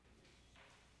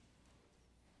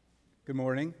Good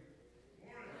morning.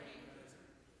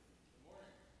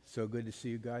 So good to see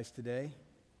you guys today,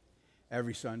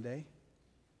 every Sunday.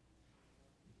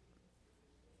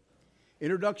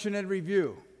 Introduction and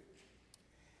review.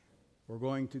 We're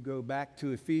going to go back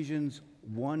to Ephesians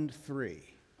 1:3.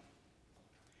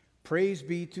 Praise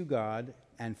be to God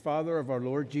and Father of our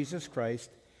Lord Jesus Christ,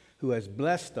 who has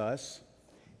blessed us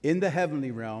in the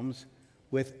heavenly realms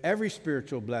with every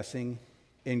spiritual blessing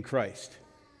in Christ.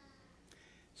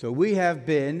 So we have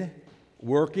been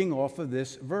working off of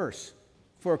this verse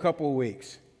for a couple of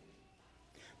weeks.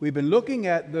 We've been looking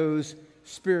at those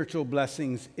spiritual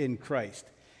blessings in Christ.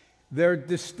 They're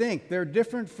distinct. They're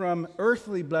different from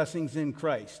earthly blessings in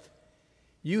Christ.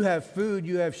 You have food,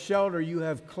 you have shelter, you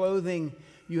have clothing,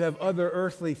 you have other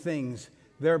earthly things.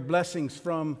 They're blessings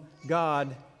from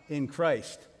God in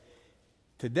Christ.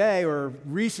 Today, or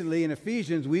recently in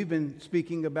Ephesians, we've been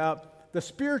speaking about the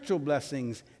spiritual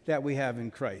blessings that we have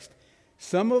in Christ.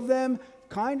 Some of them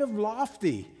kind of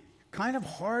lofty, kind of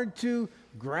hard to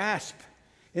grasp,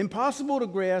 impossible to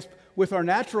grasp with our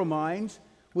natural minds.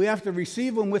 We have to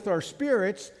receive them with our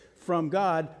spirits from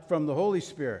God, from the Holy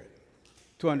Spirit,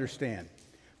 to understand.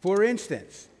 For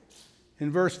instance,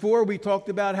 in verse 4, we talked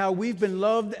about how we've been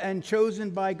loved and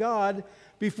chosen by God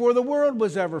before the world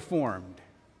was ever formed.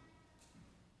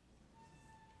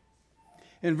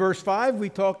 In verse 5, we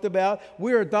talked about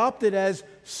we're adopted as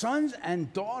sons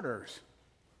and daughters,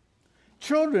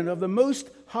 children of the Most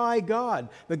High God,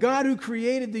 the God who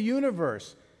created the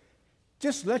universe.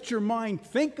 Just let your mind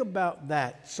think about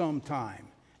that sometime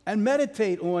and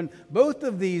meditate on both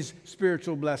of these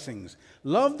spiritual blessings.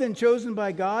 Loved and chosen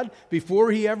by God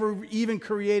before He ever even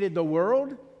created the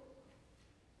world,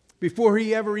 before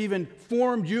He ever even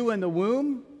formed you in the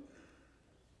womb.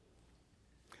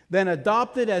 Then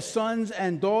adopted as sons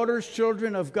and daughters,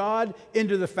 children of God,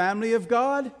 into the family of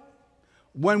God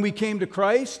when we came to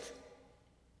Christ.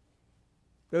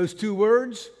 Those two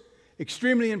words,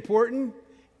 extremely important,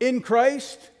 in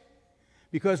Christ,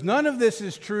 because none of this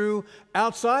is true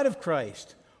outside of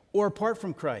Christ or apart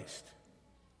from Christ.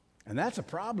 And that's a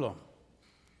problem.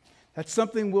 That's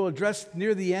something we'll address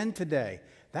near the end today.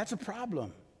 That's a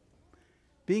problem.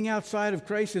 Being outside of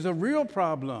Christ is a real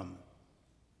problem.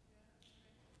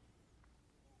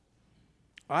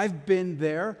 I've been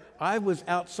there. I was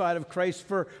outside of Christ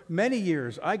for many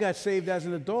years. I got saved as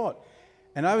an adult.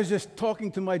 And I was just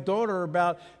talking to my daughter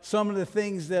about some of the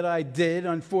things that I did,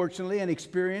 unfortunately, and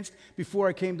experienced before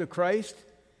I came to Christ.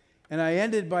 And I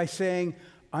ended by saying,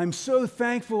 I'm so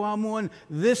thankful I'm on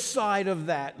this side of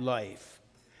that life.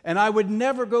 And I would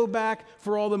never go back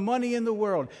for all the money in the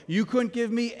world. You couldn't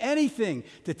give me anything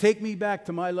to take me back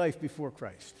to my life before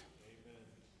Christ.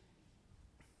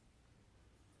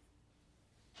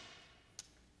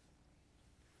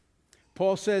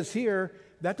 Paul says here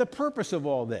that the purpose of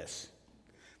all this,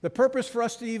 the purpose for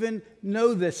us to even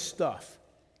know this stuff,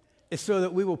 is so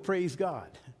that we will praise God.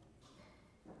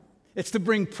 It's to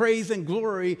bring praise and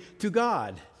glory to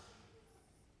God.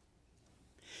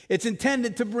 It's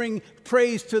intended to bring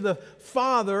praise to the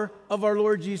Father of our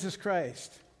Lord Jesus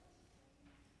Christ.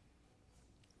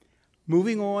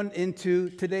 Moving on into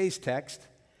today's text,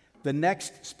 the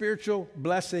next spiritual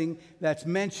blessing that's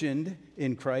mentioned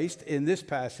in Christ in this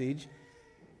passage.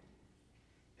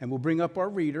 And we'll bring up our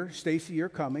reader. Stacy, you're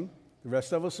coming. The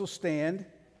rest of us will stand.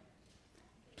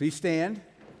 Please stand.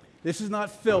 This is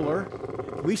not filler.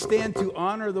 We stand to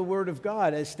honor the Word of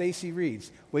God as Stacy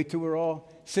reads. Wait till we're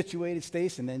all situated,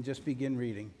 Stace, and then just begin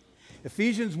reading.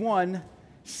 Ephesians 1,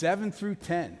 7 through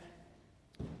 10.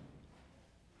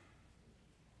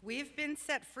 We've been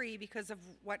set free because of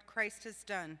what Christ has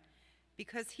done.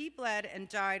 Because He bled and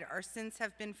died, our sins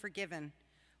have been forgiven.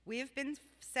 We have been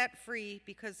set free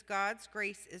because God's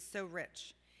grace is so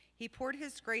rich. He poured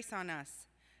His grace on us.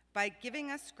 By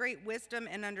giving us great wisdom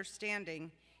and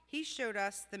understanding, He showed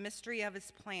us the mystery of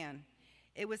His plan.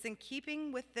 It was in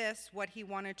keeping with this what He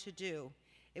wanted to do.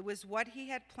 It was what He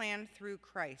had planned through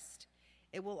Christ.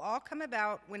 It will all come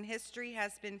about when history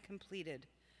has been completed.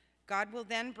 God will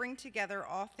then bring together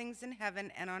all things in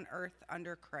heaven and on earth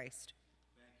under Christ.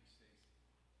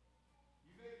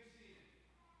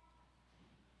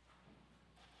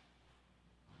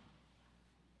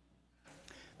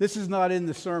 This is not in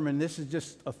the sermon. This is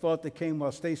just a thought that came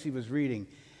while Stacy was reading.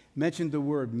 Mentioned the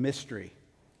word mystery.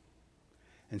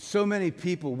 And so many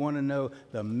people want to know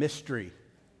the mystery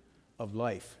of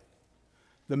life,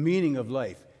 the meaning of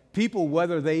life. People,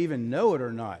 whether they even know it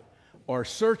or not, are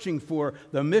searching for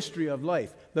the mystery of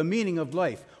life, the meaning of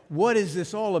life. What is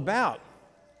this all about?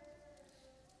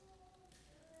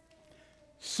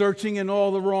 Searching in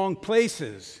all the wrong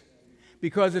places.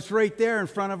 because it's right there in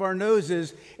front of our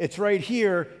noses. It's right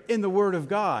here in the Word of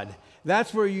God.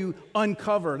 That's where you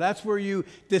uncover. That's where you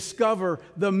discover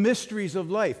the mysteries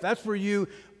of life. That's where you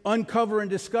uncover and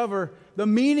discover the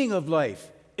meaning of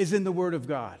life is in the Word of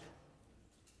God.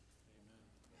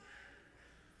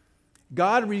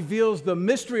 God reveals the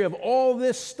mystery of all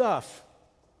this stuff,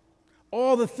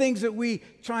 all the things that we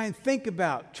try and think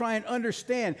about, try and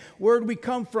understand. Where do we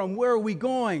come from? Where are we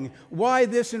going? Why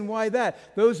this and why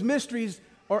that? Those mysteries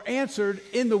are answered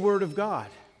in the Word of God.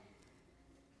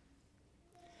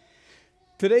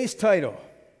 Today's title,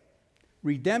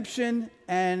 Redemption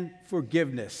and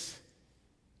Forgiveness.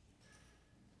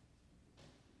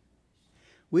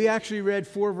 We actually read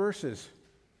 4 verses,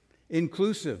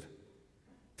 inclusive,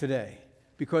 today,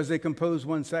 because they compose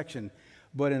one section.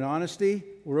 But in honesty,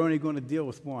 we're only going to deal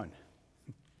with one.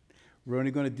 We're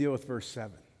only going to deal with verse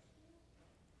 7.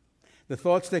 The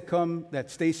thoughts that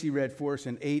Stacy read for us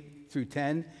in 8 through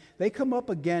 10, they come up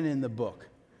again in the book.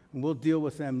 And we'll deal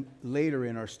with them later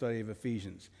in our study of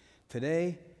Ephesians.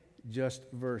 Today, just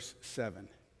verse 7.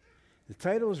 The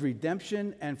title is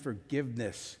Redemption and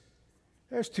Forgiveness.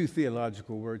 There's 2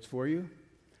 theological words for you.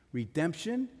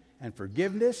 Redemption and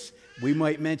forgiveness. We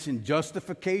might mention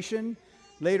justification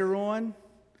later on.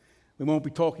 We won't be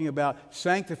talking about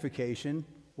sanctification.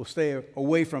 We'll stay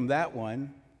away from that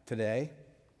one today.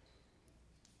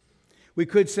 We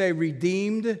could say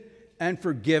redeemed and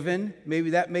forgiven.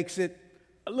 Maybe that makes it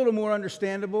a little more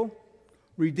understandable.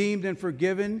 Redeemed and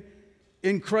forgiven.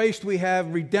 In Christ we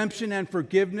have redemption and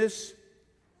forgiveness.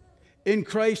 In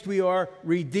Christ we are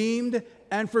redeemed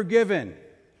and forgiven.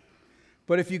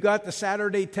 But if you got the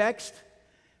Saturday text,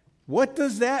 what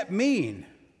does that mean?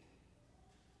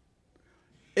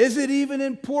 Is it even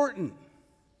important?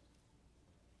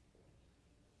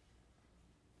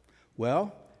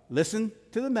 Well, listen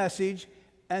to the message,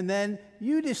 and then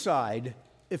you decide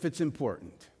if it's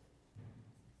important.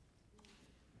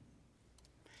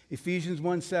 Ephesians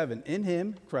 1:7, in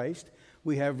Him, Christ,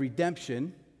 we have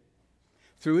redemption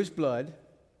through His blood,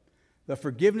 the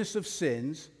forgiveness of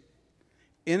sins,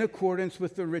 in accordance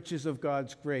with the riches of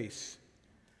God's grace.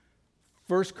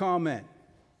 First comment,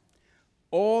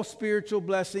 all spiritual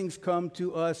blessings come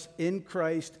to us in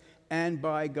Christ and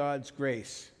by God's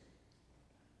grace.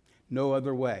 No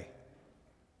other way.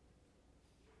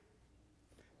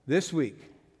 This week,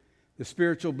 the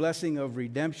spiritual blessing of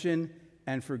redemption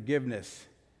and forgiveness.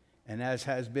 And as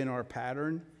has been our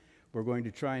pattern, we're going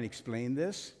to try and explain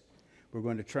this. We're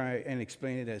going to try and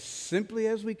explain it as simply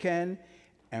as we can,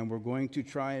 and we're going to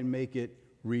try and make it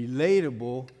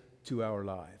relatable to our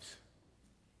lives.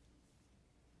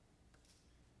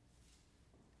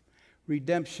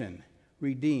 Redemption,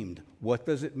 redeemed. What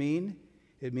does it mean?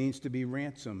 It means to be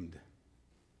ransomed.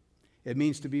 It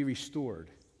means to be restored.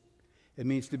 It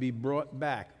means to be bought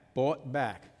back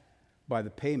by the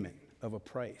payment of a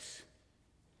price.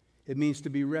 It means to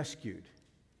be rescued.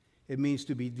 It means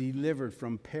to be delivered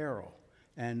from peril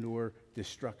and or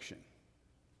destruction.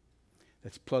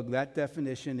 Let's plug that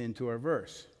definition into our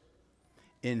verse.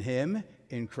 In Him,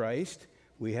 in Christ,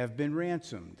 we have been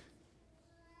ransomed.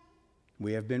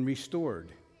 We have been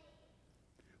restored.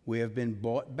 We have been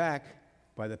bought back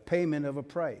by the payment of a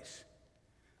price.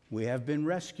 We have been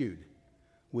rescued.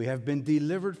 We have been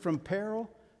delivered from peril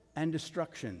and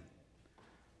destruction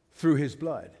through His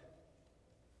blood.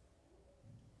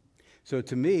 So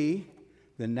to me,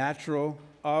 the natural,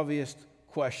 obvious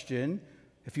question,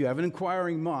 if you have an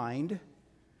inquiring mind,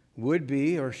 would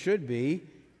be or should be,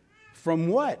 from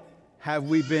what have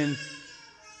we been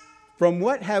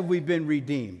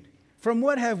redeemed? From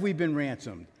what have we been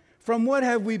ransomed? From what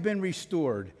have we been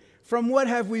restored? From what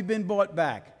have we been bought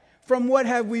back? From what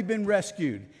have we been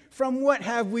rescued? From what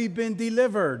have we been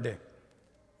delivered?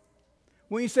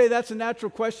 When you say that's a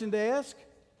natural question to ask,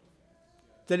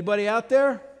 is anybody out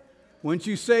there? Wouldn't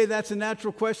you say that's a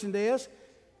natural question to ask?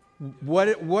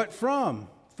 What from?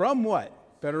 From what?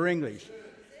 Better English.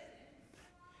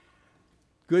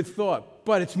 Good thought.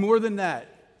 But it's more than that.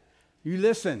 You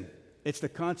listen. It's the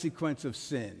consequence of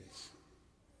sins.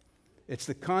 It's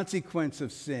the consequence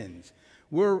of sins.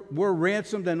 We're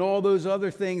ransomed and all those other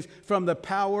things from the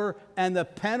power and the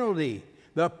penalty.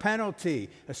 The penalty,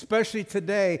 especially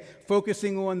today,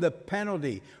 focusing on the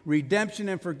penalty. Redemption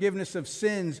and forgiveness of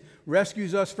sins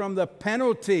rescues us from the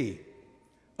penalty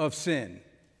of sin.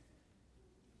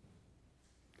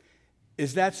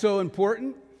 Is that so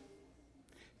important?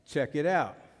 Check it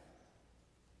out.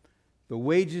 The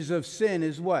wages of sin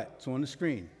is what? It's on the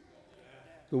screen.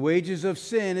 The wages of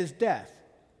sin is death.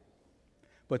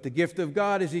 But the gift of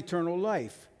God is eternal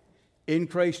life in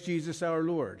Christ Jesus our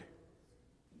Lord.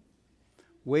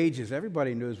 Wages.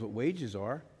 Everybody knows what wages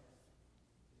are.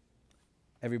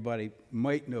 Everybody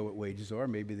might know what wages are.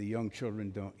 Maybe the young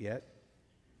children don't yet.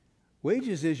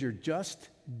 Wages is your just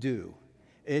due.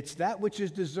 It's that which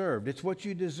is deserved. It's what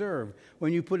you deserve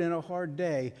when you put in a hard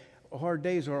day, a hard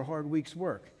day's or a hard week's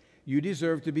work. You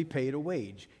deserve to be paid a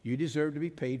wage. You deserve to be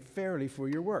paid fairly for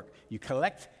your work. You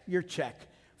collect your check.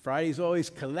 Fridays always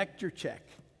collect your check.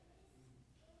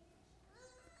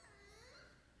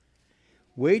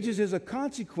 Wages is a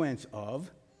consequence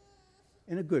of,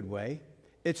 in a good way,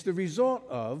 it's the result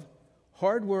of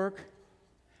hard work,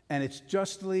 and it's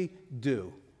justly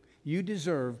due. You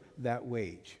deserve that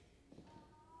wage.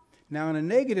 Now, in a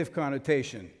negative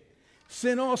connotation,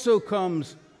 sin also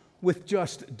comes with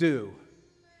just due.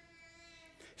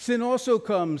 Sin also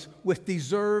comes with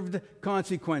deserved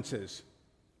consequences.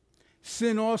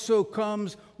 Sin also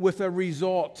comes with a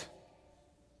result.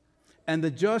 And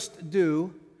the just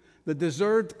due, the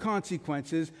deserved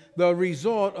consequences, the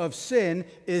result of sin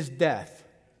is death.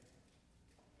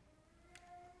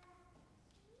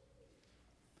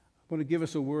 I want to give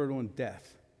us a word on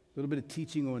death, a little bit of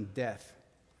teaching on death.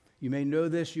 You may know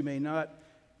this, you may not.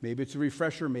 Maybe it's a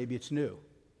refresher, maybe it's new.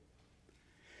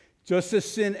 Just as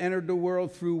sin entered the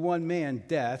world through one man,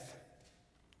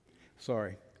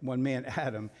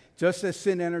 Adam. Just as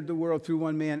sin entered the world through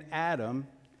one man, Adam,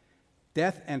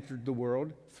 death entered the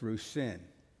world through sin.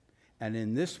 And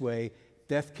in this way,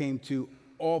 death came to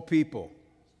all people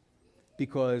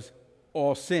because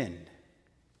all sinned.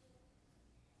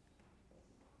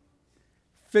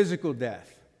 Physical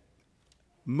death.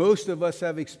 Most of us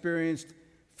have experienced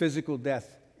physical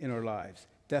death in our lives.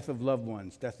 Death of loved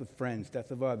ones, death of friends, death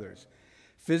of others.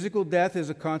 Physical death is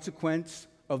a consequence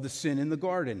of the sin in the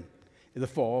garden, the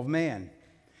fall of man.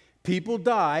 People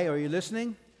die. Are you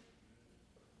listening?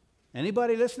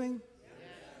 Anybody listening?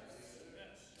 Yes.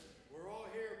 We're all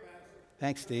here, Pastor.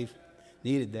 Thanks, Steve.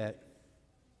 Needed that.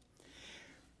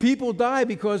 People die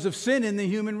because of sin in the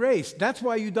human race. That's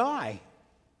why you die.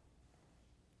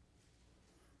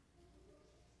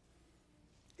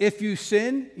 If you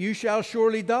sin, you shall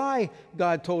surely die,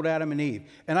 God told Adam and Eve.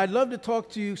 And I'd love to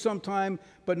talk to you sometime,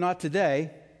 but not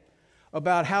today,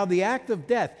 about how the act of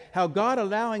death, how God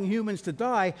allowing humans to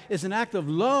die, is an act of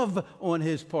love on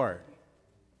his part.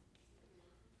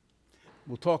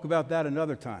 We'll talk about that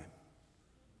another time.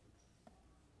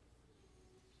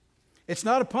 It's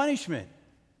not a punishment.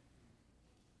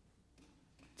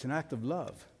 It's an act of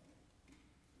love.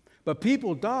 But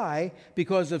people die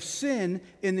because of sin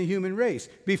in the human race.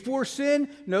 Before sin,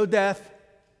 no death.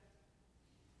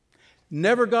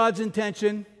 Never God's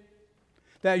intention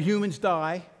that humans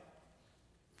die.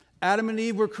 Adam and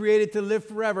Eve were created to live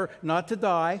forever, not to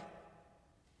die.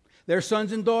 Their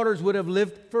sons and daughters would have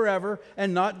lived forever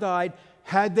and not died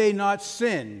had they not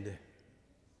sinned.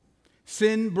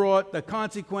 Sin brought the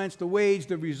consequence, the wage,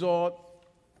 the result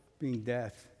being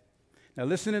death. Now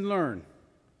listen and learn.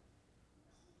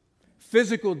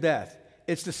 Physical death.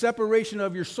 It's the separation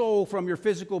of your soul from your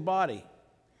physical body.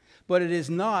 But it is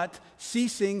not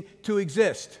ceasing to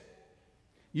exist.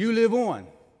 You live on.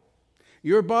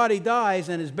 Your body dies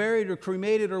and is buried or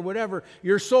cremated or whatever.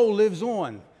 Your soul lives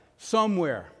on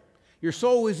somewhere. Your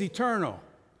soul is eternal.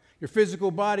 Your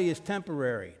physical body is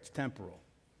temporary. It's temporal.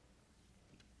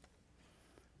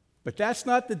 But that's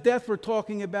not the death we're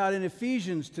talking about in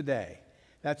Ephesians today.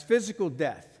 That's physical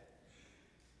death.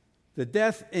 The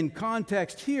death in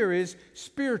context here is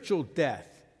spiritual death.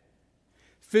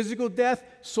 Physical death,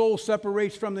 soul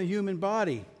separates from the human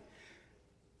body.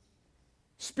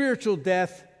 Spiritual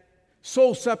death,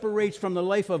 soul separates from the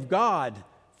life of God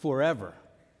forever,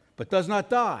 but does not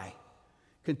die,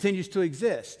 continues to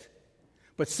exist,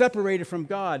 but separated from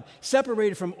God,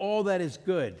 separated from all that is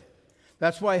good.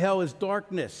 That's why hell is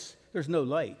darkness. There's no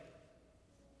light.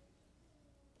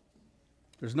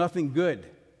 There's nothing good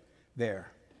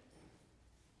there.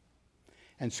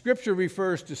 And Scripture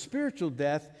refers to spiritual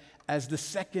death as the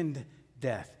second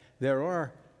death. There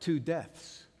are two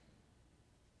deaths.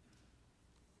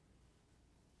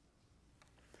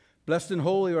 Blessed and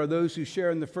holy are those who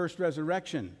share in the first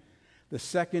resurrection. The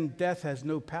second death has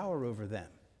no power over them.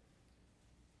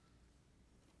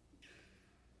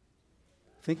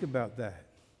 Think about that.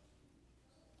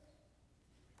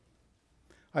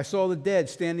 I saw the dead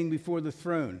standing before the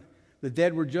throne. The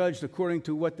dead were judged according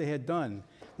to what they had done.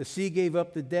 The sea gave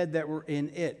up the dead that were in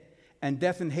it, and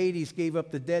death and Hades gave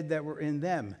up the dead that were in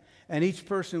them. And each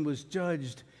person was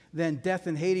judged. Then death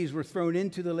and Hades were thrown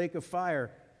into the lake of fire.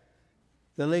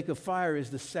 The lake of fire is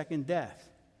the second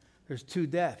death. There's two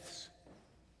deaths.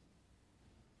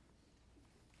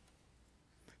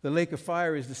 The lake of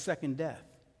fire is the second death.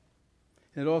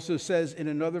 It also says in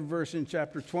another verse in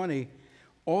chapter 20,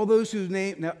 all those whose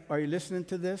name, now are you listening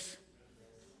to this?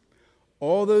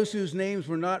 All those whose names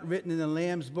were not written in the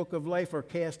Lamb's book of life are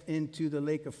cast into the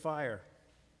lake of fire.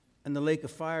 And the lake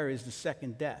of fire is the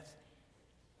second death.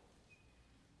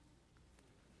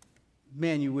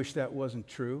 Man, you wish that wasn't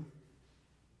true.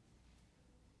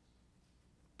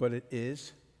 But it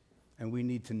is, and we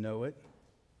need to know it.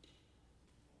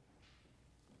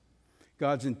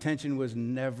 God's intention was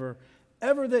never,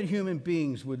 ever that human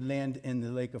beings would land in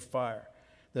the lake of fire.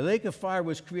 The lake of fire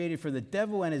was created for the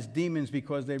devil and his demons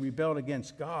because they rebelled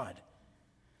against God.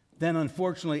 Then,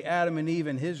 unfortunately, Adam and Eve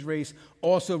and his race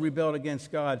also rebelled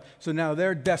against God. So now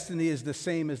their destiny is the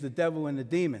same as the devil and the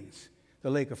demons, the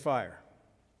lake of fire.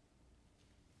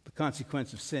 The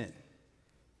consequence of sin,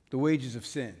 the wages of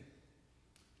sin.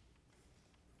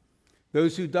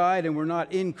 Those who died and were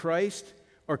not in Christ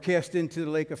are cast into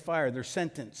the lake of fire. They're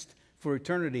sentenced for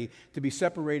eternity to be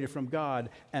separated from God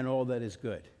and all that is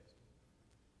good.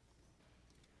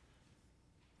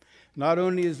 Not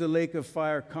only is the lake of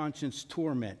fire conscience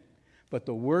torment, but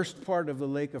the worst part of the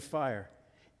lake of fire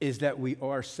is that we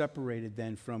are separated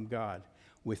then from God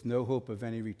with no hope of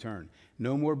any return.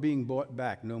 No more being bought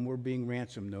back, no more being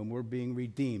ransomed, no more being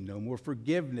redeemed, no more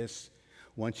forgiveness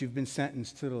once you've been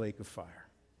sentenced to the lake of fire.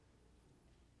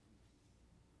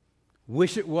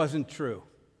 Wish it wasn't true.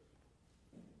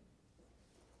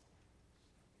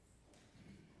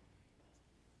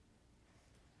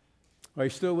 Are you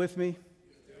still with me?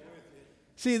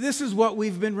 See, this is what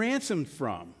we've been ransomed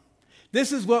from.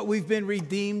 This is what we've been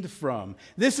redeemed from.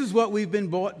 This is what we've been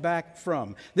bought back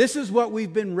from. This is what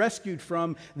we've been rescued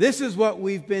from. This is what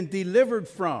we've been delivered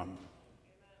from.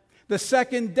 The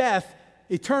second death,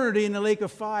 eternity in the lake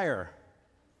of fire.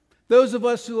 Those of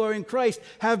us who are in Christ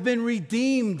have been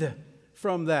redeemed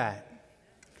from that.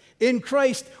 In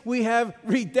Christ, we have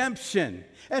redemption.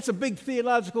 That's a big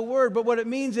theological word, but what it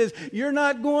means is you're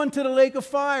not going to the lake of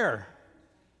fire.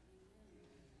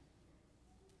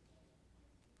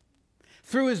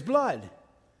 Through his blood,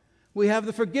 we have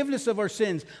the forgiveness of our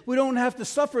sins. We don't have to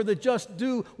suffer the just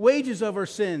due wages of our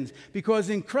sins because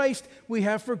in Christ we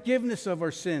have forgiveness of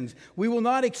our sins. We will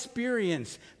not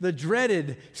experience the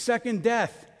dreaded second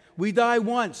death. We die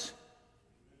once.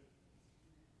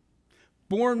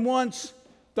 Born once,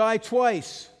 die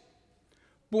twice.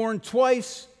 Born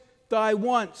twice, die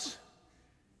once.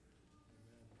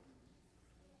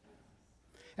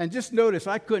 And just notice,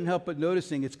 I couldn't help but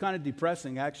noticing, it's kind of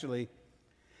depressing actually.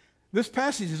 This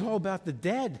passage is all about the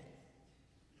dead.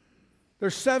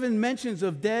 There's 7 mentions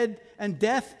of dead and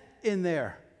death in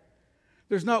there.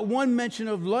 There's not one mention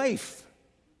of life.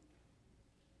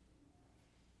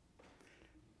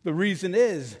 The reason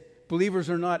is believers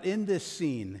are not in this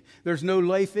scene. There's no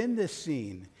life in this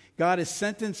scene. God is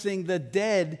sentencing the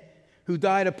dead who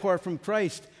died apart from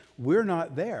Christ. We're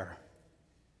not there.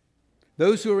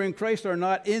 Those who are in Christ are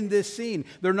not in this scene.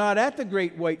 They're not at the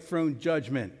great white throne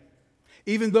judgment,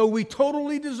 even though we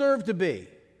totally deserve to be.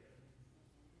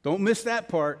 Don't miss that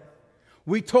part.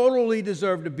 We totally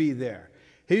deserve to be there.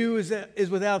 He who is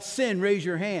without sin, raise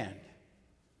your hand.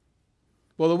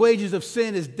 Well, the wages of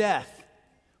sin is death.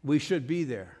 We should be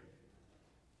there.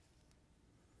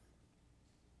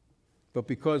 But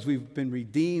because we've been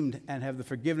redeemed and have the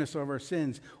forgiveness of our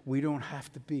sins, we don't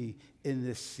have to be in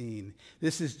this scene.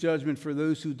 This is judgment for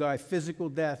those who die physical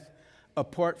death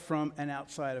apart from and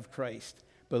outside of Christ.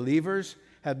 Believers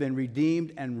have been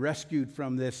redeemed and rescued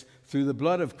from this through the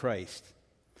blood of Christ.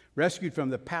 Rescued from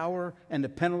the power and the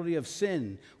penalty of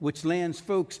sin, which lands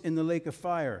folks in the lake of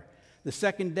fire. The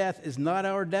second death is not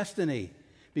our destiny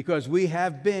because we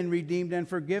have been redeemed and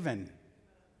forgiven.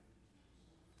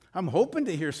 I'm hoping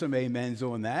to hear some amens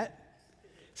on that.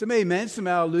 Some amens, some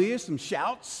hallelujahs, some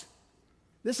shouts.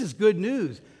 This is good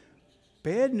news.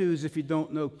 Bad news if you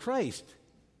don't know Christ.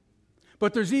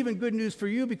 But there's even good news for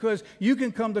you because you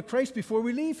can come to Christ before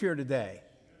we leave here today.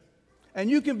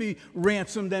 And you can be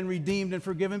ransomed and redeemed and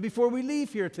forgiven before we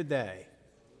leave here today.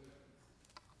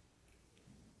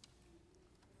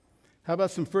 How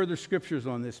about some further scriptures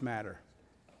on this matter?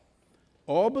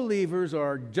 All believers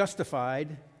are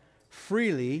justified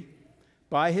freely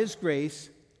by his grace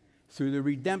through the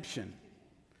redemption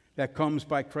that comes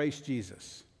by Christ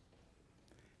Jesus.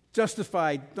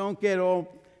 Justified, don't get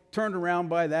all turned around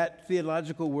by that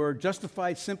theological word.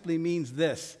 Justified simply means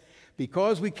this: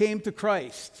 because we came to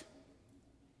Christ,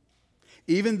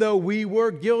 even though we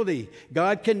were guilty,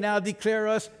 God can now declare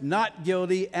us not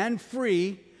guilty and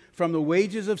free from the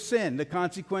wages of sin, the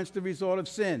consequence, the result of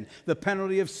sin, the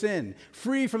penalty of sin,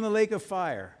 free from the lake of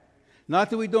fire. Not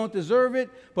that we don't deserve it,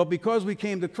 but because we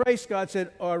came to Christ, God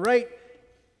said, all right,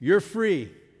 you're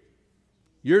free.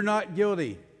 You're not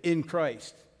guilty in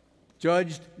Christ.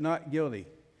 Judged, not guilty.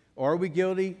 Are we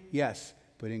guilty? Yes.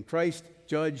 But in Christ,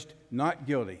 judged, not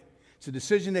guilty. It's a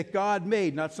decision that God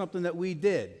made, not something that we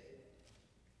did.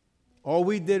 All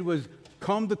we did was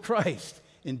come to Christ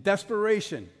in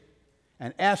desperation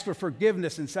and ask for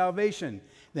forgiveness and salvation.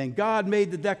 Then God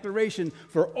made the declaration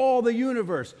for all the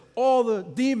universe, all the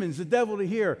demons, the devil to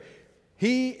hear.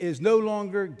 He is no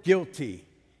longer guilty.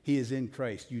 He is in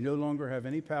Christ. You no longer have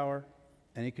any power,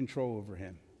 any control over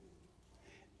him.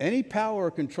 Any power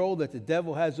or control that the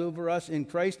devil has over us in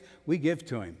Christ, we give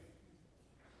to him.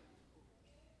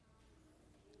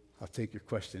 I'll take your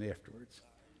question afterwards.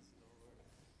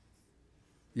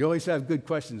 You always have good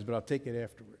questions, but I'll take it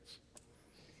afterwards.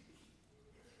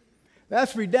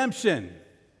 That's redemption.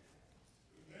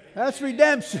 That's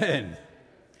redemption.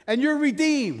 And you're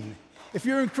redeemed. If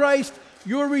you're in Christ,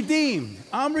 you're redeemed.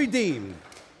 I'm redeemed.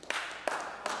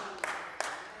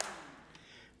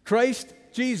 Christ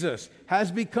Jesus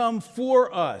has become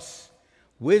for us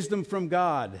wisdom from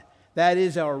God. That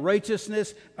is our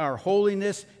righteousness, our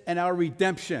holiness, and our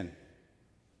redemption.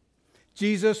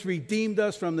 Jesus redeemed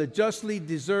us from the justly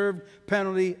deserved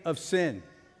penalty of sin.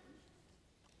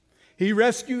 He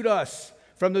rescued us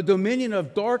from the dominion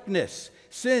of darkness,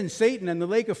 sin, Satan, and the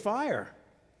lake of fire.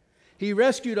 He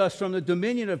rescued us from the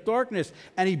dominion of darkness,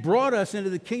 and he brought us into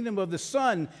the kingdom of the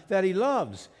Son that he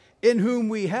loves, in whom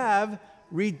we have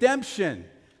redemption,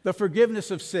 the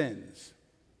forgiveness of sins.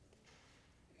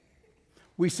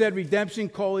 We said redemption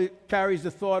carries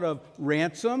the thought of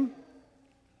ransom,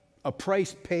 a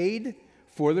price paid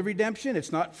for the redemption.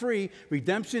 It's not free.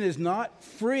 Redemption is not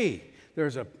free.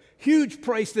 There's a huge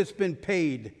price that's been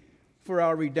paid for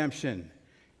our redemption.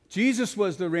 Jesus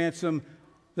was the ransom.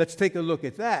 Let's take a look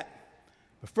at that.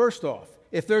 But first off,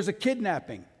 if there's a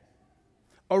kidnapping,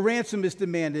 a ransom is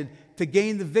demanded to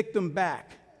gain the victim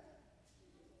back.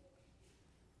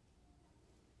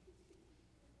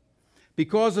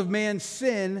 Because of man's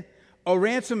sin, a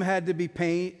ransom had to be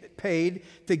paid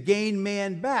to gain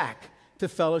man back to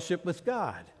fellowship with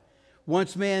God.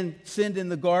 Once man sinned in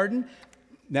the garden,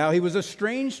 now he was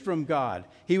estranged from God.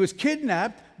 He was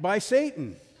kidnapped by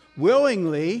Satan. We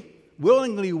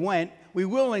willingly went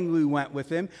with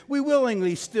him. We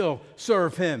willingly still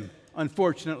serve him,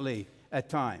 unfortunately, at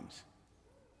times.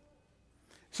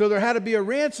 So there had to be a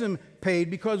ransom paid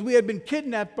because we had been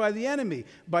kidnapped by the enemy,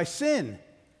 by sin.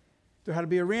 There had to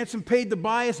be a ransom paid to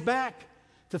buy us back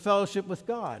to fellowship with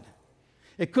God.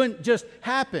 It couldn't just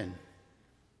happen.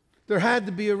 There had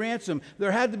to be a ransom.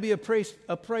 There had to be a price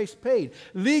paid.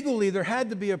 Legally, there had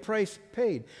to be a price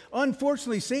paid.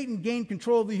 Unfortunately, Satan gained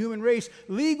control of the human race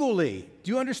legally.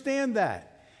 Do you understand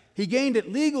that? He gained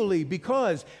it legally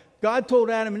because God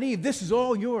told Adam and Eve, this is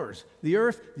all yours. The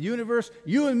earth, the universe,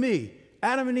 you and me,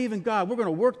 Adam and Eve and God, we're going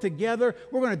to work together.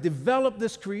 We're going to develop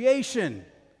this creation.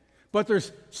 But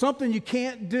there's something you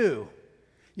can't do.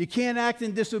 You can't act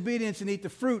in disobedience and eat the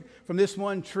fruit from this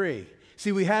one tree.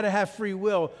 See, we had to have free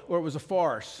will or it was a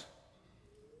farce.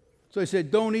 So he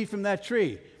said, don't eat from that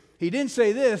tree. He didn't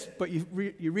say this, but you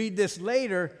read this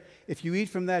later. If you eat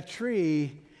from that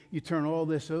tree, you turn all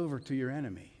this over to your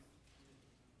enemy.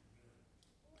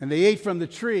 And they ate from the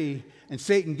tree, and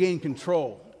Satan gained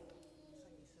control.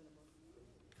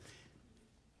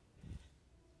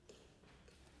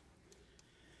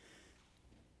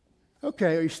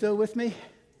 Okay, are you still with me?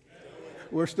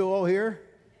 We're still all here?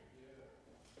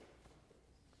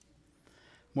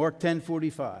 Mark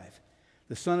 10:45.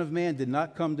 The Son of Man did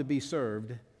not come to be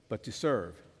served, but to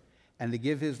serve, and to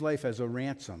give his life as a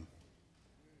ransom.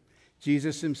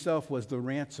 Jesus himself was the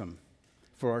ransom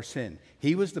for our sin.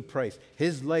 He was the price.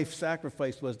 His life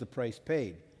sacrifice was the price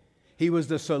paid. He was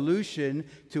the solution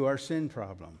to our sin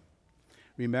problem.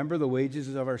 Remember, the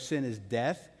wages of our sin is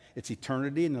death. It's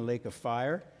eternity in the lake of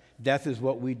fire. Death is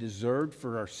what we deserved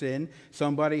for our sin.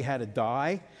 Somebody had to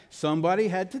die. Somebody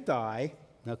had to die.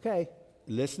 Okay,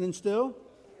 listening still?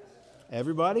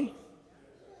 Everybody?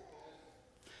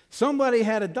 Somebody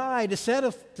had to die to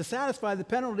satisfy the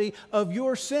penalty of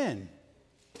your sin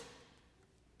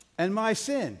and my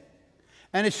sin.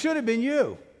 And it should have been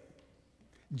you.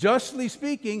 Justly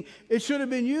speaking, it should have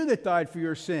been you that died for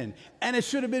your sin. And it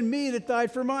should have been me that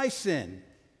died for my sin.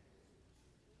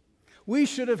 We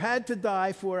should have had to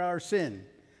die for our sin.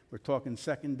 We're talking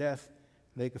second death,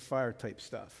 lake of fire type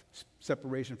stuff,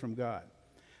 separation from God.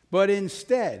 But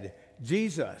instead,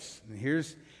 Jesus, and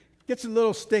gets a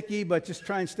little sticky, but just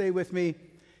try and stay with me.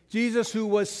 Jesus, who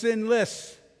was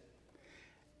sinless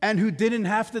and who didn't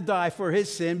have to die for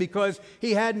his sin because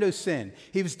he had no sin.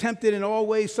 He was tempted in all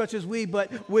ways such as we,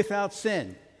 but without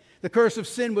sin. The curse of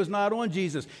sin was not on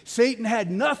Jesus. Satan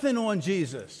had nothing on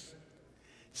Jesus.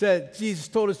 Said Jesus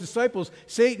told his disciples,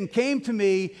 Satan came to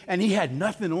me and he had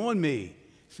nothing on me.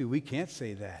 See, we can't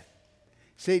say that.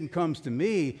 Satan comes to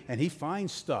me and he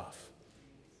finds stuff.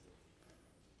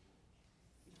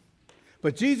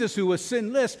 But Jesus, who was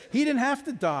sinless, he didn't have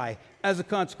to die as a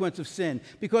consequence of sin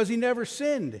because he never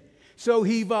sinned. So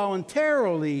he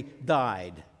voluntarily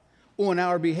died on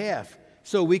our behalf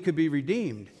so we could be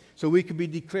redeemed, so we could be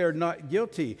declared not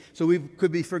guilty, so we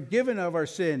could be forgiven of our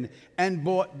sin and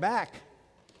bought back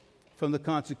from the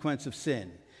consequence of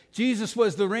sin. Jesus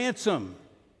was the ransom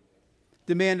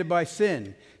demanded by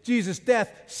sin. Jesus'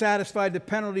 death satisfied the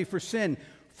penalty for sin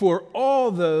for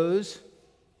all those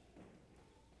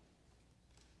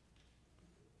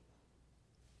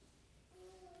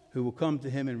who will come to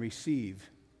him and receive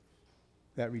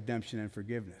that redemption and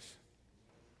forgiveness.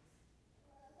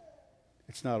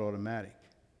 It's not automatic.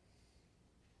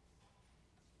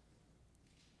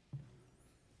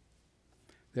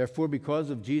 Therefore, because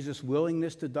of Jesus'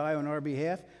 willingness to die on our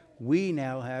behalf, we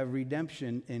now have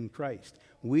redemption in Christ.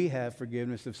 We have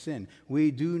forgiveness of sin.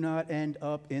 We do not end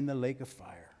up in the lake of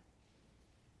fire.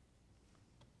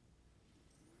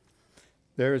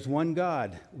 There is one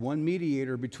God, one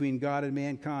mediator between God and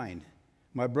mankind.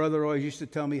 My brother always used to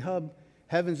tell me, Hub,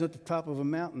 heaven's at the top of a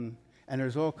mountain, and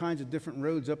there's all kinds of different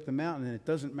roads up the mountain, and it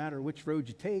doesn't matter which road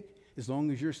you take as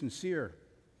long as you're sincere.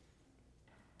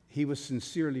 He was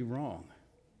sincerely wrong.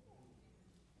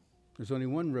 There's only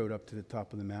one road up to the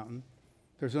top of the mountain.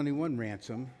 There's only one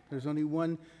ransom. There's only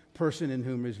one person in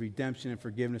whom is redemption and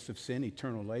forgiveness of sin,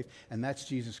 eternal life, and that's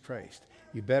Jesus Christ.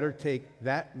 You better take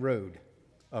that road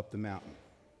up the mountain.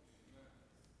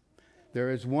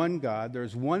 There is one God, there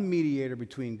is one mediator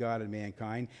between God and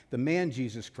mankind, the man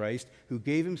Jesus Christ, who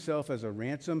gave himself as a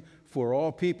ransom for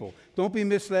all people. Don't be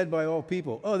misled by all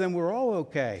people. Oh, then we're all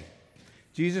okay.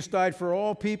 Jesus died for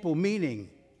all people, meaning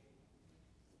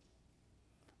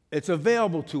it's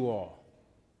available to all.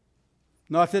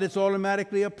 Not that it's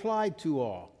automatically applied to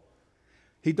all.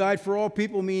 He died for all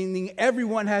people, meaning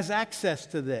everyone has access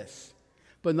to this,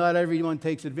 but not everyone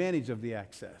takes advantage of the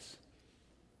access.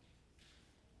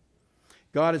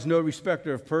 God is no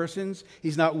respecter of persons.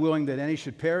 He's not willing that any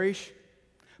should perish,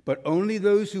 but only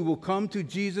those who will come to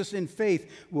Jesus in faith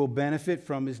will benefit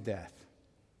from his death.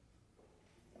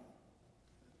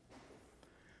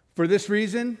 For this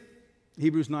reason,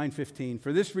 Hebrews 9:15,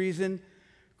 for this reason,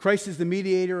 Christ is the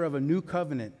mediator of a new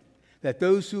covenant, that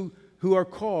those who are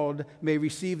called may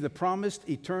receive the promised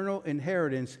eternal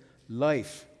inheritance,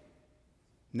 life,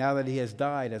 now that he has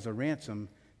died as a ransom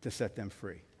to set them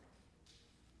free.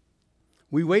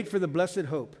 We wait for the blessed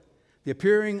hope, the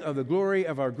appearing of the glory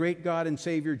of our great God and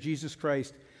Savior, Jesus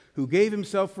Christ, who gave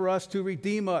himself for us to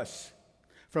redeem us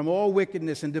from all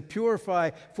wickedness and to purify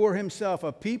for himself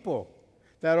a people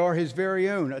that are his very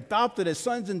own, adopted as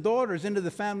sons and daughters into the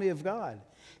family of God,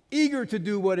 eager to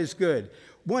do what is good.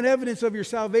 One evidence of your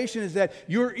salvation is that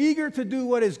you're eager to do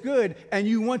what is good and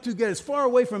you want to get as far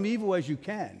away from evil as you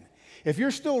can. If you're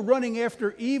still running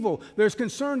after evil, there's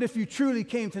concern if you truly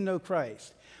came to know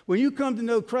Christ. When you come to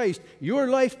know Christ, your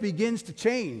life begins to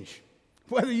change,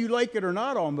 whether you like it or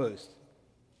not almost.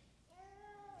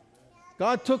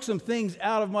 God took some things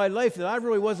out of my life that I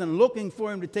really wasn't looking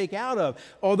for him to take out of,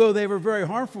 although they were very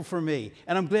harmful for me,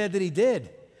 and I'm glad that he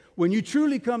did. When you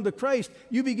truly come to Christ,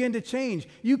 you begin to change.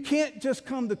 You can't just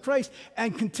come to Christ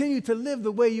and continue to live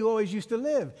the way you always used to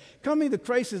live. Coming to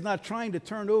Christ is not trying to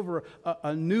turn over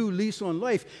a new lease on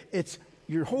life. It's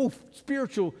your whole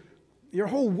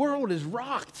world is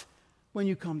rocked when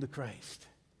you come to Christ.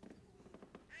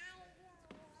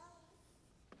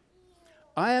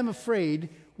 I am afraid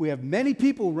we have many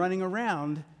people running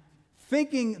around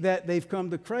thinking that they've come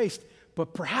to Christ,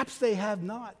 but perhaps they have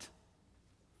not.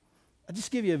 I'll just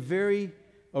give you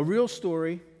a real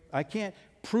story. I can't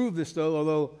prove this, though,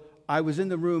 although I was in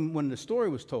the room when the story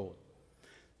was told.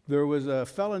 There was a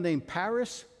fellow named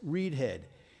Paris Reedhead.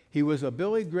 He was a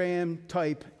Billy Graham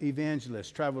type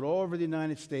evangelist, traveled all over the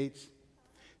United States,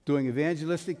 doing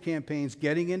evangelistic campaigns,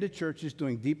 getting into churches,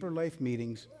 doing deeper life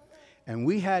meetings. And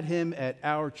we had him at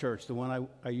our church, the one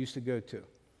I used to go to.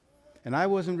 And I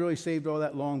wasn't really saved all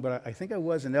that long, but I think I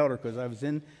was an elder because I was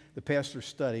in the pastor's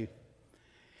study.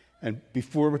 And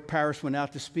before Paris went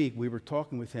out to speak, we were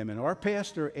talking with him. And our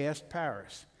pastor asked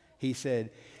Paris, he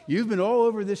said, "You've been all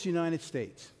over this United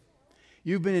States.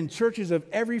 You've been in churches of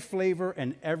every flavor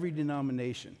and every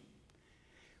denomination.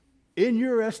 In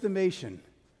your estimation,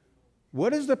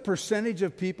 what is the percentage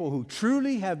of people who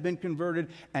truly have been converted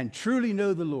and truly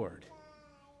know the Lord?"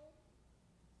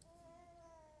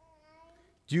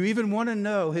 Do you even want to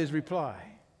know his reply?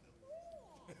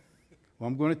 Well,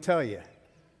 I'm going to tell you.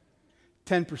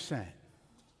 10%.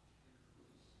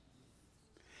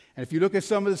 And if you look at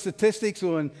some of the statistics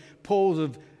on polls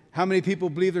of how many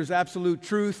people believe there's absolute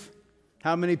truth,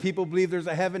 how many people believe there's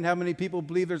a heaven, how many people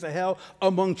believe there's a hell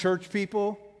among church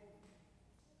people,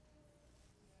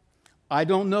 I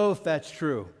don't know if that's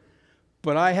true.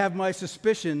 But I have my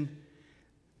suspicion,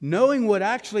 knowing what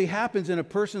actually happens in a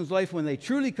person's life when they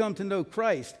truly come to know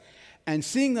Christ, and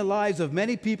seeing the lives of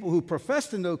many people who profess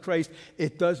to know Christ,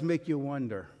 it does make you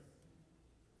wonder.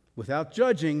 Without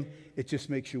judging, it just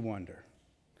makes you wonder.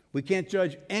 We can't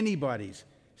judge anybody's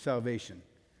salvation,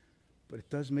 but it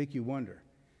does make you wonder.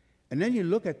 And then you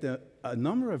look at a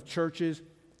number of churches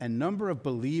and number of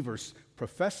believers,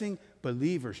 professing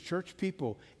believers, church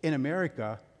people in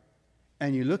America,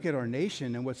 and you look at our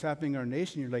nation and what's happening in our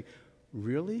nation, you're like,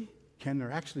 really? Can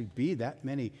there actually be that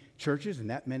many churches and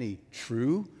that many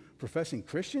true professing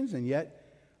Christians, and yet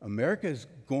America is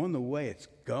going the way it's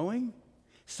going?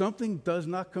 Something does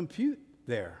not compute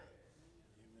there.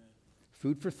 Amen.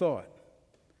 Food for thought.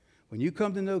 When you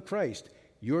come to know Christ,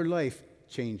 your life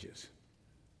changes.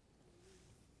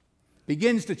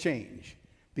 Begins to change.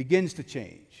 Begins to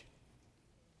change.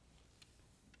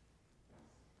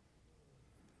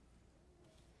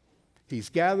 He's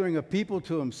gathering a people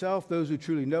to himself, those who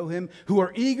truly know him, who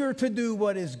are eager to do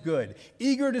what is good,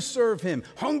 eager to serve him,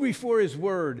 hungry for his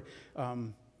word,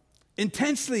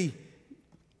 intensely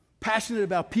passionate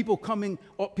about people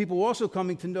also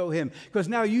coming to know him, because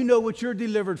now you know what you're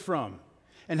delivered from.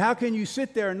 And how can you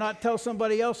sit there and not tell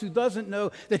somebody else who doesn't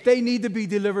know that they need to be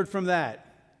delivered from that?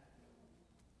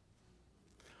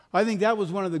 I think that was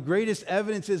one of the greatest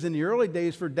evidences in the early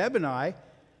days for Deb and I.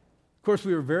 Of course,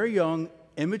 we were very young,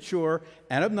 immature,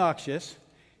 and obnoxious.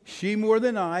 She more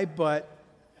than I, but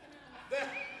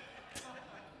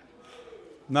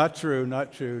not true,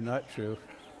 not true, not true.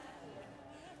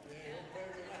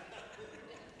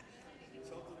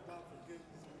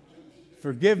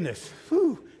 Forgiveness.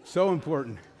 Whew, so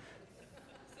important.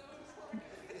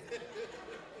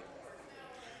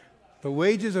 The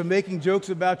wages of making jokes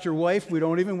about your wife, we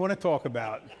don't even want to talk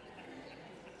about.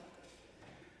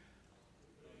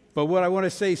 But what I want to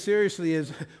say seriously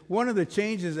is one of the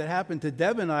changes that happened to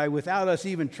Deb and I without us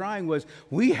even trying was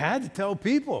we had to tell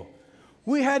people.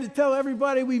 We had to tell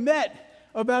everybody we met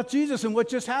about Jesus and what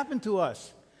just happened to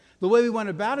us. The way we went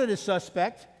about it is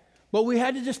suspect, but we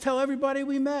had to just tell everybody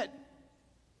we met.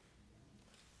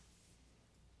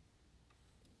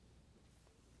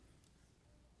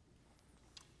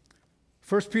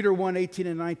 First Peter 1, 18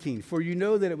 and 19, for you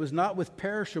know that it was not with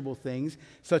perishable things,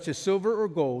 such as silver or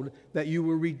gold, that you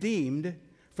were redeemed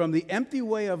from the empty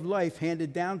way of life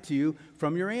handed down to you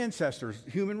from your ancestors,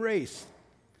 human race.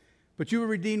 But you were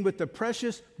redeemed with the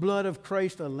precious blood of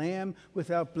Christ, a lamb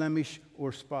without blemish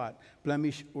or spot,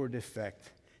 blemish or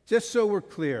defect. Just so we're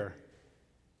clear,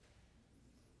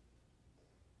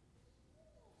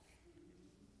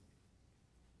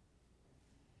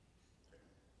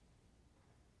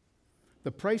 the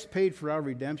price paid for our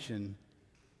redemption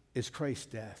is Christ's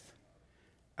death.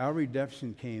 Our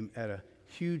redemption came at a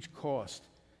huge cost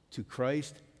to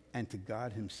Christ and to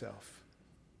God himself.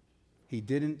 He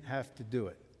didn't have to do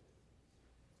it.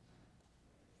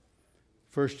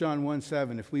 1 John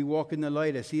 1:7, if we walk in the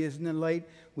light as he is in the light,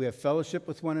 we have fellowship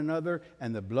with one another,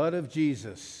 and the blood of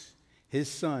Jesus, his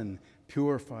Son,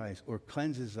 purifies or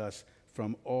cleanses us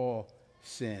from all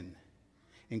sin,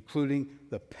 including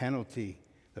the penalty,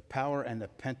 the power and the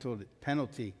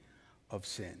penalty of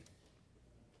sin.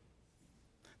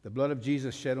 The blood of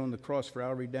Jesus shed on the cross for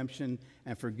our redemption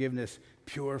and forgiveness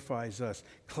purifies us,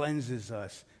 cleanses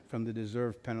us from the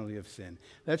deserved penalty of sin.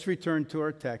 Let's return to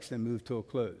our text and move to a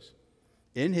close.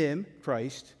 In him,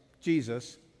 Christ,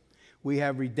 Jesus, we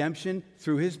have redemption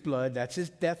through his blood, that's his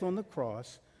death on the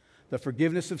cross, the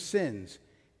forgiveness of sins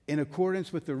in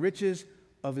accordance with the riches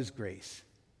of his grace.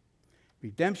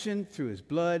 Redemption through his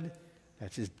blood,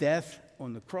 that's his death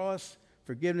on the cross,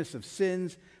 forgiveness of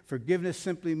sins. Forgiveness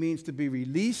simply means to be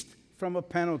released from a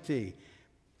penalty.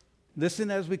 Listen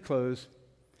as we close.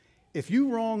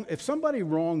 If somebody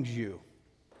wrongs you,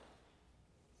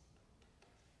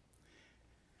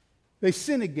 they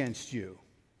sin against you,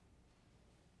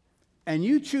 and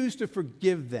you choose to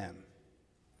forgive them,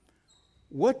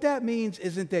 what that means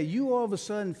isn't that you all of a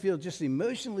sudden feel just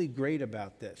emotionally great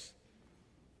about this.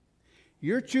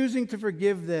 You're choosing to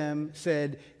forgive them,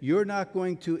 said you're not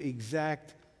going to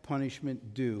exact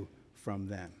punishment due from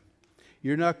them.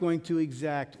 You're not going to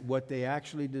exact what they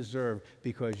actually deserve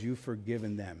because you've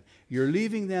forgiven them. You're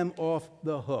leaving them off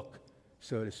the hook,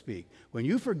 so to speak. When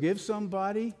you forgive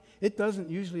somebody, it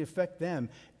doesn't usually affect them.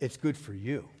 It's good for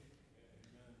you,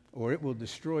 or it will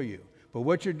destroy you. But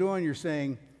what you're doing, you're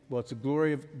saying, well, it's the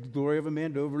glory of a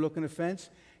man to overlook an offense.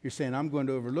 You're saying, I'm going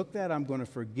to overlook that. I'm going to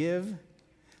forgive.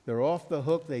 They're off the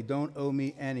hook. They don't owe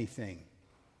me anything.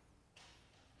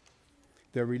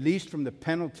 They're released from the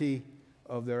penalty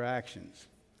of their actions.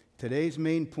 Today's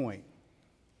main point.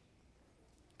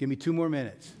 Give me 2 more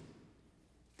minutes.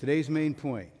 Today's main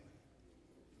point.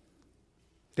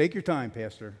 Take your time,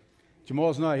 Pastor.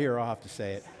 Jamal's not here. I'll have to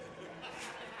say it.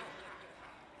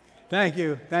 Thank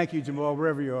you. Thank you, Jamal,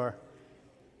 wherever you are.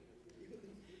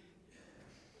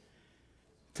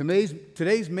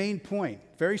 Today's main point,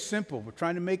 very simple. We're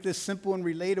trying to make this simple and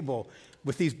relatable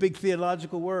with these big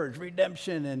theological words,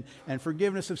 redemption and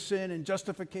forgiveness of sin and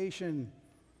justification,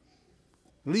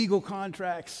 legal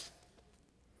contracts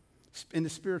in the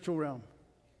spiritual realm.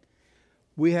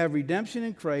 We have redemption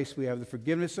in Christ. We have the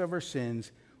forgiveness of our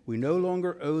sins. We no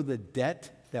longer owe the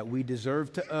debt that we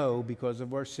deserve to owe because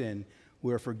of our sin.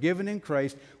 We are forgiven in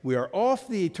Christ. We are off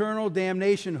the eternal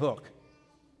damnation hook.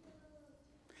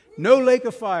 No lake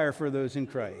of fire for those in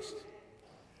Christ.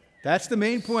 That's the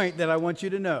main point that I want you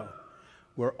to know.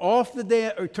 We're off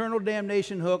the eternal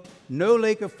damnation hook. No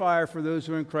lake of fire for those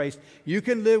who are in Christ. You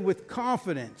can live with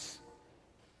confidence.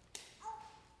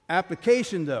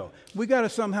 Application, though. We got to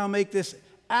somehow make this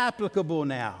applicable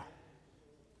now.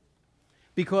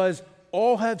 Because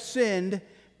all have sinned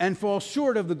and fall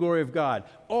short of the glory of God.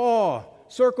 All.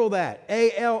 Circle that.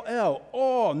 A-L-L.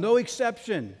 All. No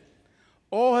exception.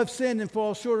 All have sinned and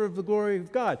fall short of the glory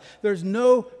of God. There's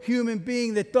no human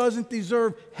being that doesn't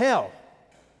deserve hell.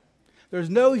 There's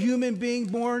no human being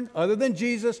born other than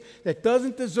Jesus that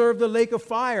doesn't deserve the lake of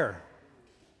fire.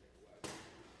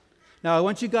 Now, I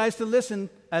want you guys to listen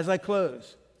as I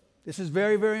close. This is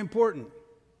very, very important.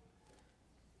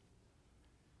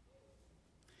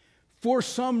 For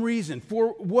some reason,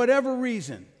 for whatever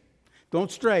reason, don't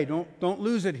stray, don't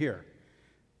lose it here.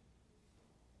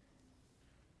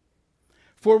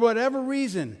 For whatever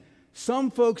reason,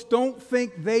 some folks don't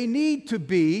think they need to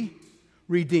be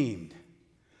redeemed.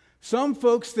 Some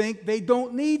folks think they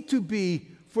don't need to be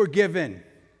forgiven.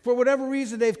 For whatever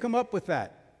reason, they've come up with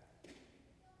that.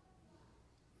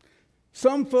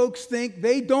 Some folks think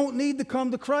they don't need to come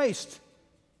to Christ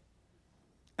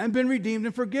and been redeemed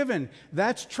and forgiven.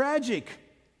 That's tragic.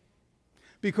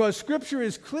 Because Scripture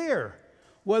is clear.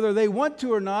 Whether they want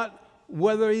to or not,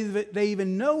 whether they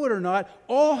even know it or not,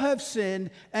 all have sinned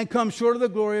and come short of the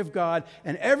glory of God,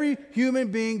 and every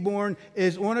human being born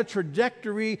is on a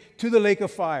trajectory to the lake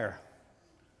of fire.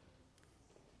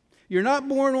 You're not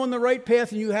born on the right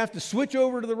path and you have to switch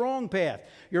over to the wrong path.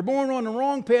 You're born on the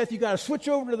wrong path, you got to switch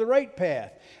over to the right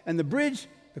path. And the bridge,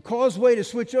 the causeway to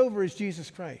switch over is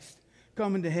Jesus Christ,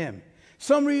 coming to Him.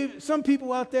 Some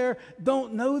people out there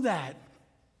don't know that.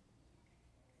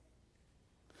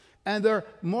 And they're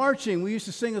marching. We used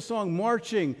to sing a song,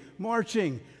 marching,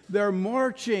 marching. They're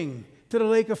marching to the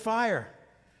lake of fire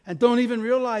and don't even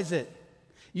realize it.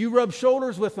 You rub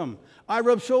shoulders with them. I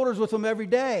rub shoulders with them every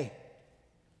day.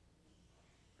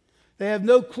 They have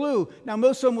no clue. Now,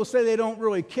 most of them will say they don't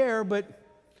really care, but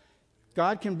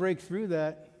God can break through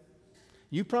that.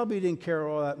 You probably didn't care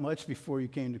all that much before you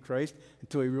came to Christ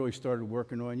until He really started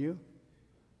working on you.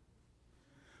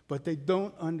 But they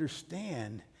don't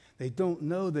understand. They don't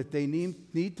know that they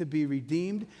need to be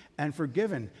redeemed and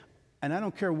forgiven. And I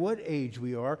don't care what age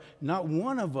we are, not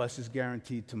one of us is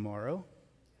guaranteed tomorrow.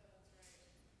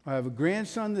 I have a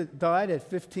grandson that died at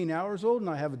 15 hours old, and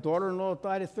I have a daughter-in-law that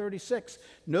died at 36.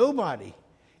 Nobody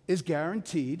is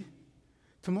guaranteed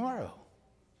tomorrow.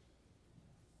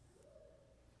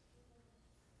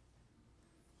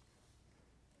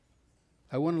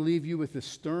 I want to leave you with a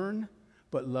stern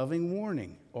but loving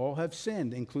warning. All have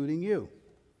sinned, including you.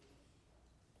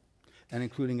 And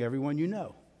including everyone you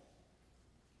know.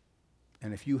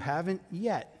 And if you haven't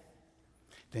yet,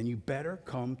 then you better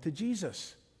come to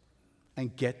Jesus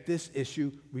and get this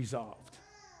issue resolved.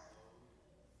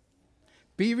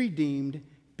 Be redeemed,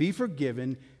 be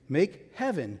forgiven, make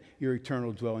heaven your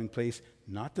eternal dwelling place,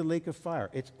 not the lake of fire.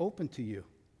 It's open to you.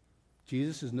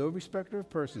 Jesus is no respecter of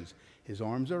persons. His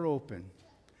arms are open.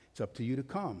 It's up to you to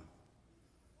come.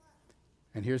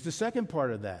 And here's the second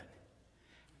part of that.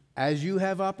 As you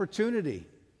have opportunity,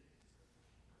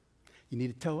 you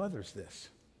need to tell others this.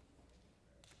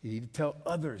 You need to tell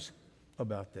others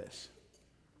about this.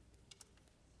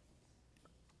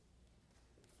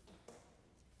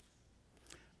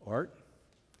 Art,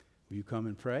 will you come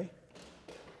and pray?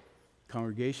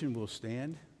 Congregation will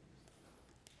stand.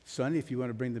 Sonny, if you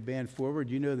want to bring the band forward,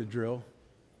 you know the drill.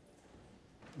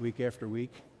 Week after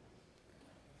week.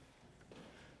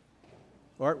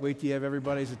 Art, wait till you have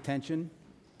everybody's attention.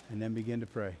 And then begin to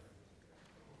pray.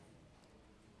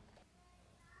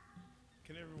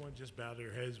 Can everyone just bow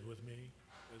their heads with me?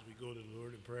 as we go to the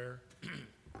Lord in prayer.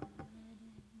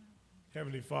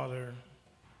 Heavenly Father,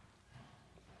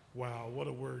 wow, what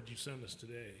a word you sent us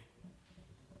today.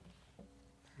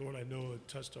 Lord, I know it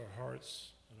touched our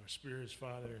hearts and our spirits,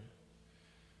 Father,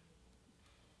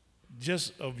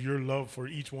 just of your love for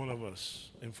each one of us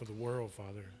and for the world,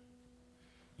 Father.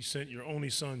 You sent your only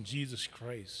Son, Jesus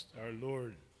Christ, our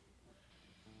Lord,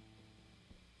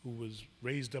 who was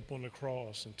raised up on the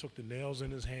cross and took the nails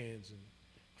in his hands and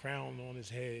crown on his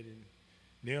head and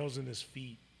nails in his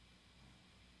feet,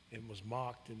 and was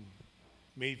mocked and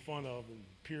made fun of and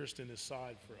pierced in his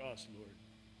side for us, Lord.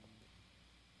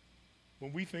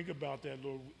 When we think about that,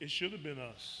 Lord, it should have been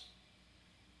us.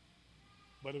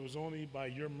 But it was only by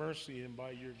your mercy and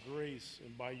by your grace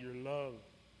and by your love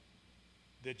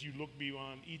that you looked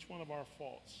beyond each one of our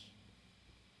faults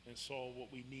and saw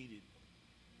what we needed.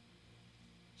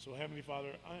 So, Heavenly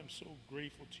Father, I am so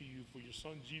grateful to you for your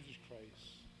Son, Jesus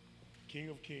Christ, King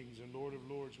of Kings and Lord of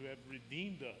Lords, who have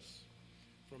redeemed us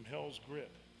from hell's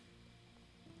grip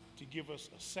to give us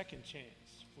a second chance.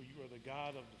 For you are the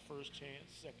God of the first chance,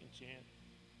 second chance,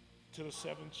 to the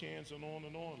seventh chance, and on,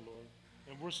 Lord.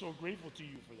 And we're so grateful to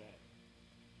you for that.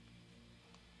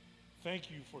 Thank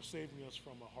you for saving us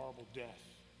from a horrible death,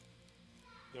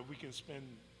 that we can spend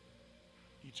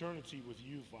eternity with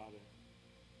you, Father.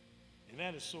 And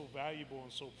that is so valuable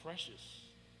and so precious.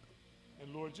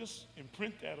 And Lord, just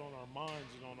imprint that on our minds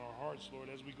and on our hearts, Lord,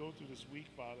 as we go through this week,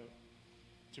 Father,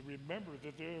 to remember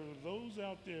that there are those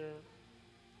out there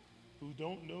who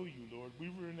don't know you, Lord. We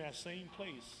were in that same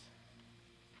place,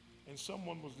 and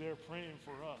someone was there praying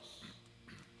for us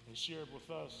and shared with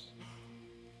us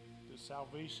the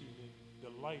salvation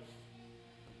and the life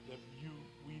that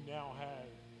we now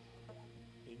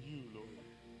have in you, Lord.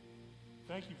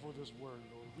 Thank you for this word,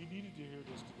 Lord. We needed to hear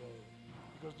this today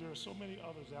because there are so many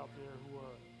others out there who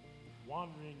are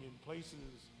wandering in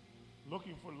places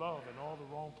looking for love in all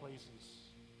the wrong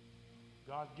places.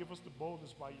 God, give us the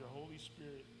boldness by your Holy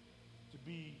Spirit to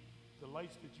be the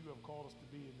lights that you have called us to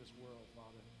be in this world,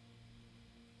 Father.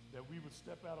 That we would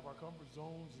step out of our comfort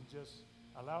zones and just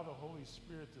allow the Holy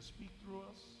Spirit to speak through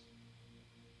us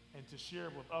and to share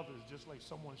with others, just like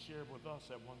someone shared with us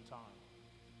at one time,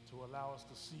 to allow us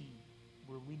to see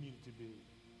where we needed to be.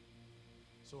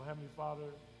 So, Heavenly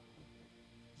Father,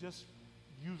 just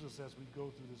use us as we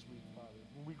go through this week, Father.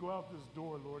 When we go out this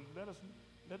door, Lord,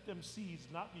 let them seeds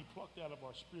not be plucked out of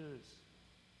our spirits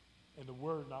and the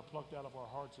word not plucked out of our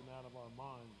hearts and out of our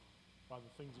mind by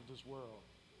the things of this world,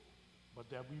 but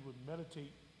that we would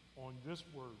meditate on this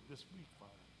word this week,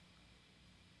 Father,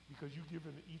 because you've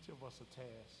given each of us a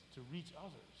task to reach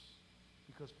others,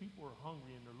 because people are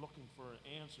hungry and they're looking for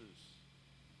answers.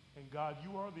 And God,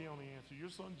 you are the only answer.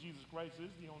 Your Son, Jesus Christ,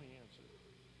 is the only answer.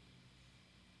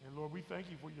 And Lord, we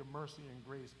thank you for your mercy and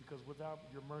grace, because without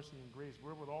your mercy and grace,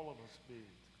 where would all of us be?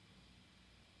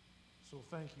 So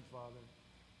thank you, Father.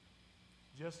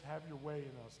 Just have your way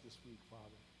in us this week,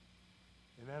 Father.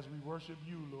 And as we worship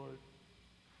you, Lord,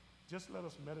 just let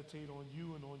us meditate on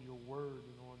you and on your word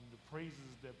and on the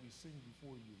praises that we sing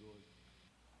before you, Lord.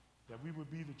 That we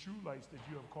would be the true lights that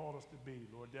you have called us to be,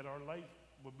 Lord. That our light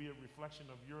will be a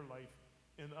reflection of your life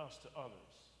in us to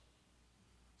others.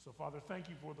 So, Father, thank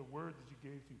you for the word that you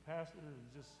gave through Pastor, and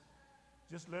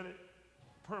just let it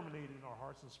permeate in our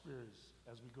hearts and spirits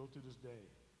as we go through this day.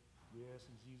 We ask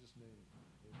in Jesus' name,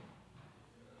 amen.